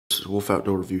Wolf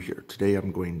Outdoor Review here. Today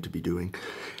I'm going to be doing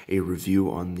a review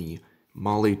on the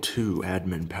Molle 2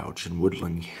 admin pouch in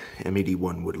Woodland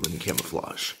M81 Woodland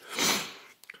Camouflage.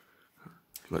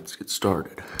 Let's get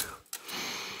started.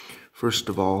 First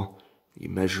of all, the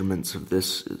measurements of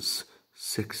this is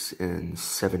 6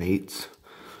 7/8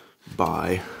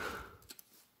 by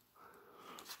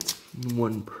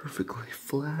 1 perfectly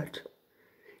flat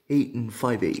 8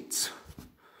 5/8.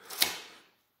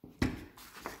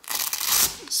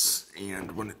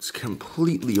 And when it's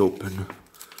completely open,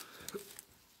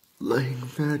 like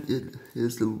that, it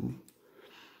is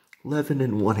 11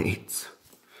 1/8.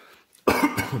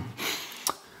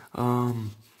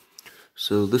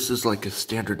 So this is like a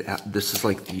standard app. This is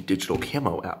like the digital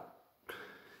camo app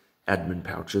admin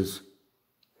pouches,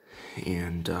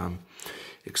 and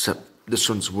except this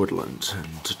one's Woodland,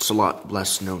 and it's a lot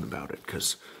less known about it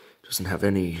because it doesn't have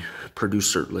any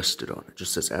producer listed on it. It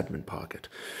just says admin pocket,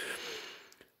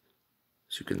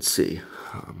 as you can see.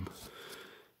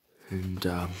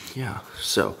 Yeah,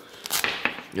 so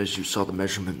as you saw the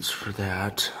measurements for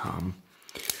that,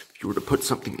 if you were to put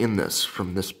something in this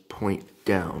from this point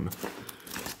down,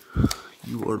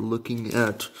 you are looking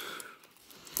at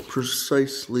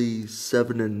precisely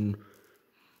 7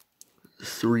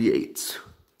 3/8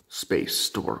 space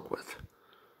to work with.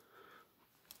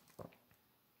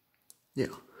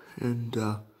 Yeah, and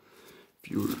if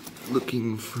you were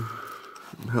looking for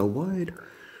how wide,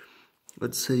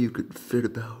 let's say you could fit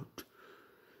about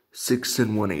 6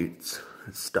 1/8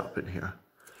 stop in here.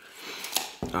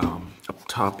 Up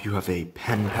top you have a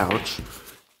pen pouch,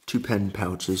 2 pen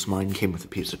pouches. Mine came with a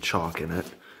piece of chalk in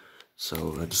it,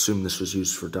 so I'd assume this was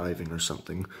used for diving or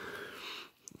something.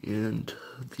 And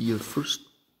the first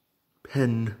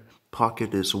pen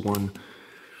pocket is 1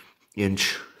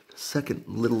 inch. The second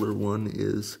littler one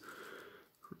is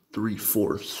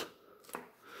 3/4.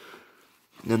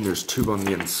 And then there's 2 on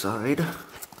the inside.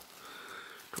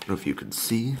 Don't know if you can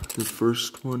see. The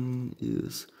first one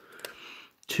is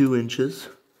 2 inches.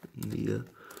 And the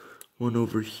one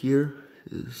over here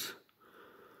is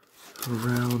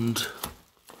around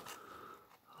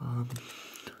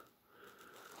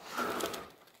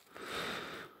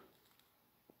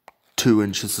 2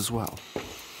 inches as well.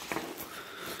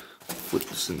 Flip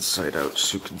this inside out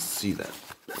so you can see that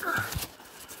better.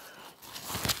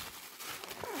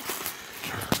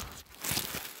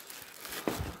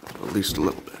 At least a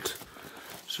little bit.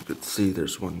 As you can see,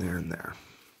 there's one there and there.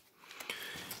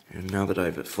 And now that I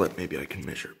have it flipped, maybe I can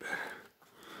measure it.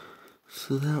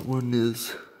 So that one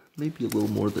is maybe a little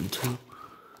more than 2.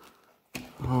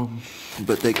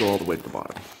 But they go all the way to the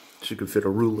bottom. So you can fit a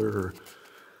ruler or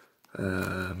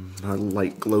a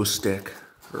light glow stick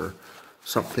or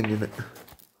something in it.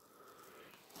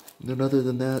 And then other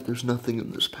than that, there's nothing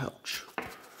in this pouch.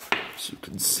 As you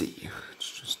can see, it's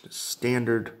just a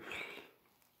standard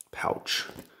pouch.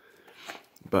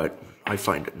 But I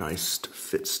find it nice to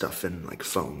fit stuff in, like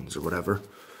phones or whatever.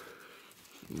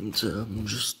 And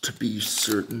just to be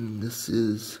certain, this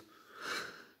is...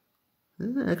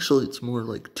 Actually, it's more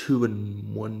like 2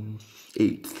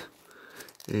 1/8.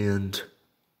 And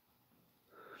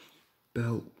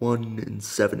about 1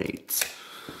 7/8.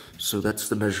 So that's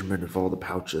the measurement of all the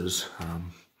pouches.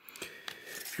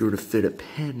 If you were to fit a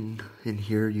pen in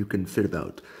here, you can fit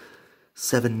about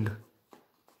 7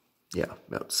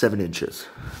 inches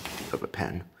of a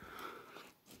pen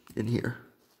in here,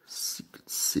 as you can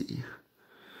see.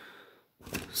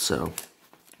 So,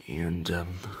 and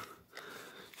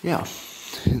yeah,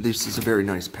 this is a very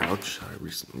nice pouch I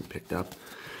recently picked up.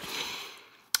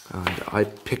 And I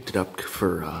picked it up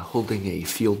for holding a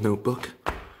field notebook,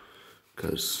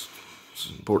 because it's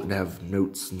important to have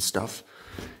notes and stuff.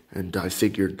 And I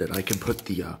figured that I can put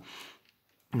the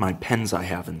my pens I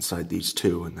have inside these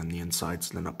two, and then the insides,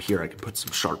 and then up here I can put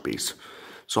some Sharpies.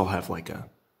 So I'll have like a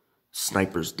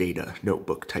sniper's data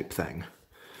notebook type thing.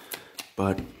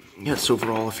 But yes,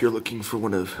 overall, if you're looking for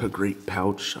a great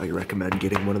pouch, I recommend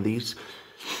getting one of these.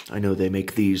 I know they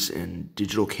make these in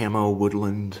digital camo,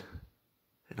 Woodland,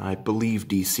 and I believe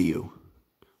DCU,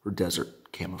 or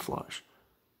desert camouflage,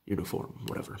 uniform,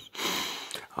 whatever.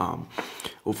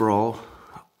 Overall,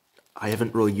 I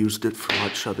haven't really used it for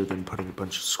much other than putting a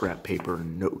bunch of scrap paper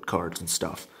and note cards and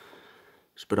stuff.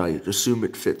 But I assume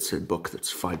it fits a book that's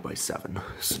 5 by 7,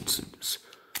 since it is.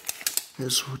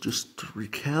 As well, just to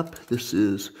recap, this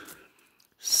is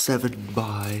 7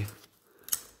 by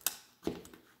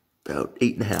about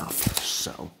 8.5.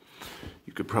 So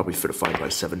you could probably fit a 5 by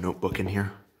 7 notebook in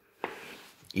here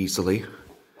easily.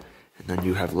 And then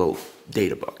you have a little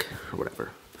data book or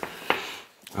whatever.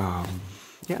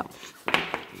 Yeah.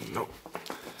 Nope.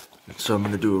 So I'm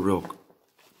going to do a real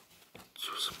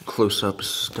some close-up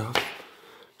stuff.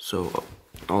 So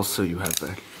also you have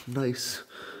a nice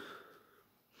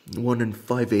 1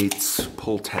 5/8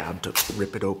 pull tab to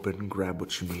rip it open and grab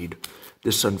what you need.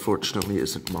 This unfortunately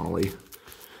isn't molle.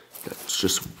 That's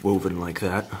just woven like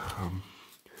that.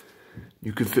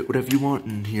 You can fit whatever you want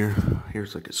in here.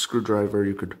 Here's like a screwdriver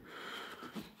you could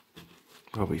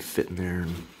probably fit in there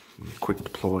and quick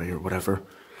deploy or whatever.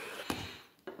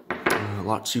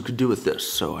 Lots you could do with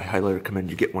this, so I highly recommend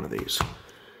you get one of these.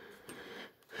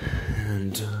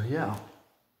 And yeah,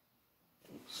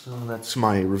 so that's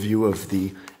my review of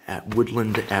the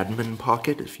Woodland Admin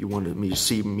pocket. If you wanted me to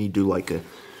see me do like a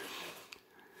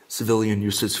civilian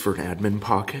uses for an admin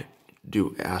pocket,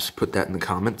 put that in the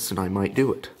comments and I might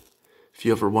do it. If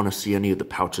you ever want to see any of the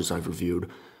pouches I've reviewed,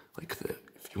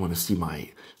 if you want to see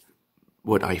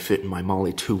what I fit in my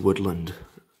Molle 2 Woodland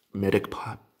medic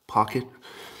pocket,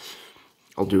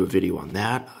 I'll do a video on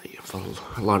that. I have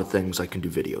a lot of things I can do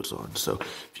videos on. So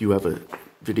if you have a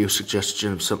video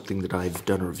suggestion of something that I've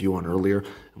done a review on earlier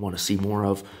and want to see more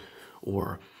of,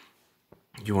 or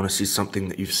you want to see something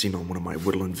that you've seen on one of my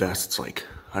Woodland vests, like,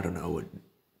 I don't know, a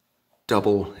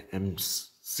double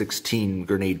M16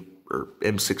 grenade or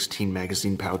M16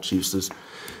 magazine pouch uses,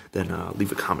 then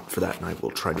leave a comment for that and I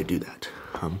will try to do that.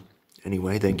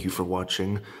 Anyway, thank you for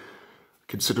watching.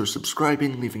 Consider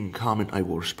subscribing, leaving a comment. I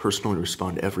will personally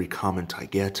respond to every comment I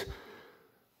get.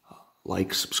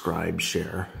 Like, subscribe,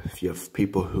 share. If you have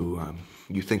people who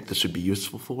you think this would be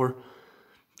useful for,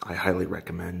 I highly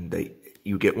recommend that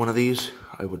you get one of these.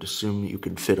 I would assume you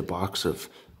could fit a box of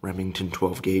Remington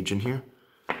 12 gauge in here.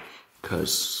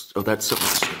 Because, oh, that's something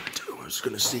I was going to do. I was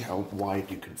going to see how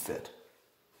wide you can fit.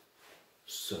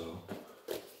 So,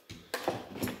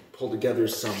 pull together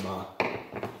some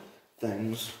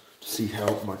things to see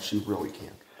how much you really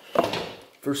can.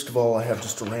 First of all, I have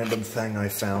just a random thing I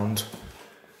found.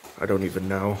 I don't even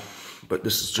know, but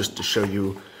this is just to show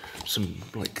you some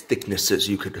like thicknesses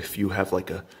you could, if you have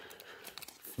like a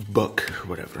book or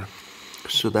whatever.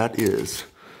 So this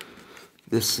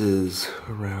is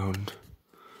around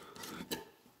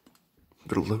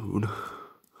the load.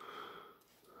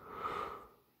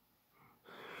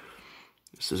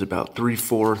 This is about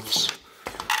 3/4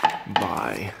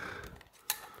 by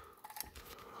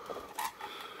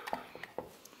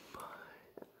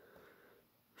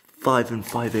 5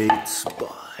 5/8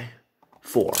 by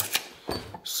 4.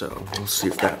 So we'll see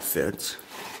if that fits,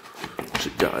 which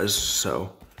it does.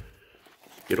 So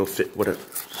it'll fit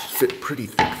pretty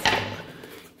thick.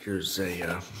 Here's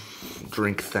a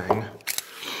drink thing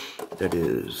that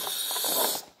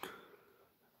is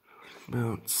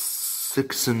about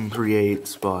 6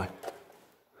 3/8 by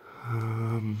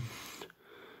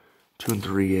 2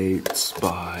 3/8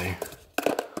 by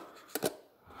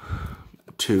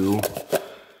 2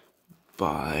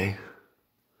 by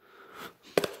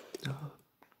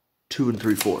 2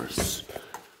 3/4.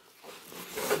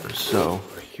 So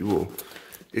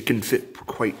it can fit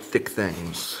quite thick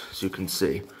things, as you can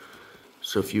see.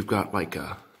 So if you've got like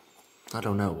a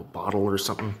bottle or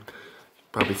something,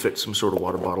 probably fit some sort of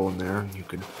water bottle in there. And you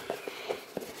could,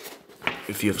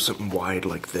 if you have something wide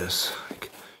like this,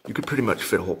 you could pretty much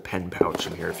fit a whole pen pouch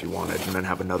in here if you wanted, and then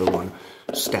have another one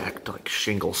stacked like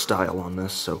shingle style on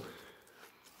this. So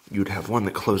you'd have one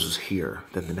that closes here,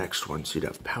 then the next one, so you'd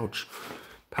have pouch,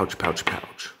 pouch, pouch,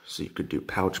 pouch. So you could do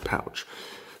pouch, pouch.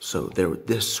 So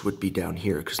this would be down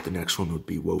here because the next one would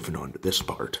be woven onto this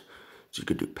part. So you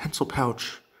could do pencil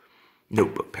pouch,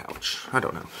 notebook pouch. I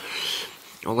don't know.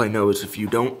 All I know is if you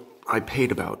don't, I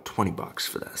paid about 20 bucks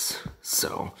for this.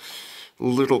 So a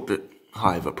little bit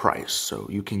high of a price. So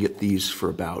you can get these for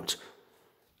about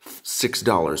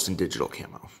 $6 in digital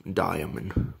camo. Dye them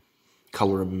and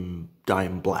color them, dye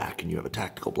them black, and you have a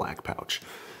tactical black pouch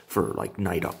for like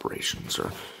night operations.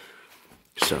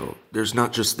 So there's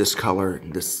not just this color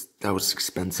and this, that was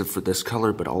expensive for this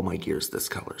color, but all my gear is this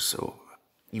color. So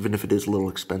even if it is a little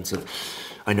expensive,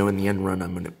 I know in the end run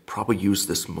I'm going to probably use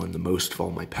this one the most of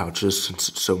all my pouches since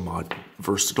it's so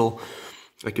versatile.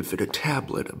 I could fit a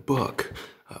tablet, a book,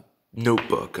 a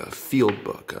notebook, a field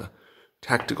book, a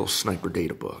tactical sniper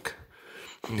data book.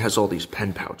 It has all these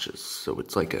pen pouches, so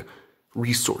it's like a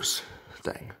resource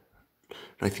thing.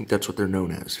 And I think that's what they're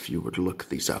known as if you were to look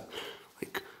these up.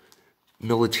 Like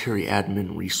military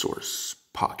admin resource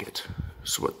pocket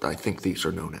is what I think these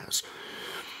are known as.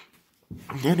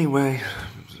 Anyway,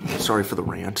 sorry for the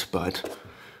rant, but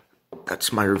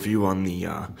that's my review on the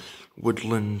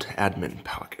Woodland Admin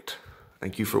pocket.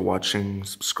 Thank you for watching,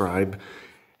 subscribe,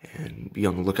 and be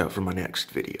on the lookout for my next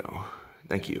video.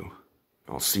 Thank you.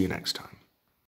 I'll see you next time.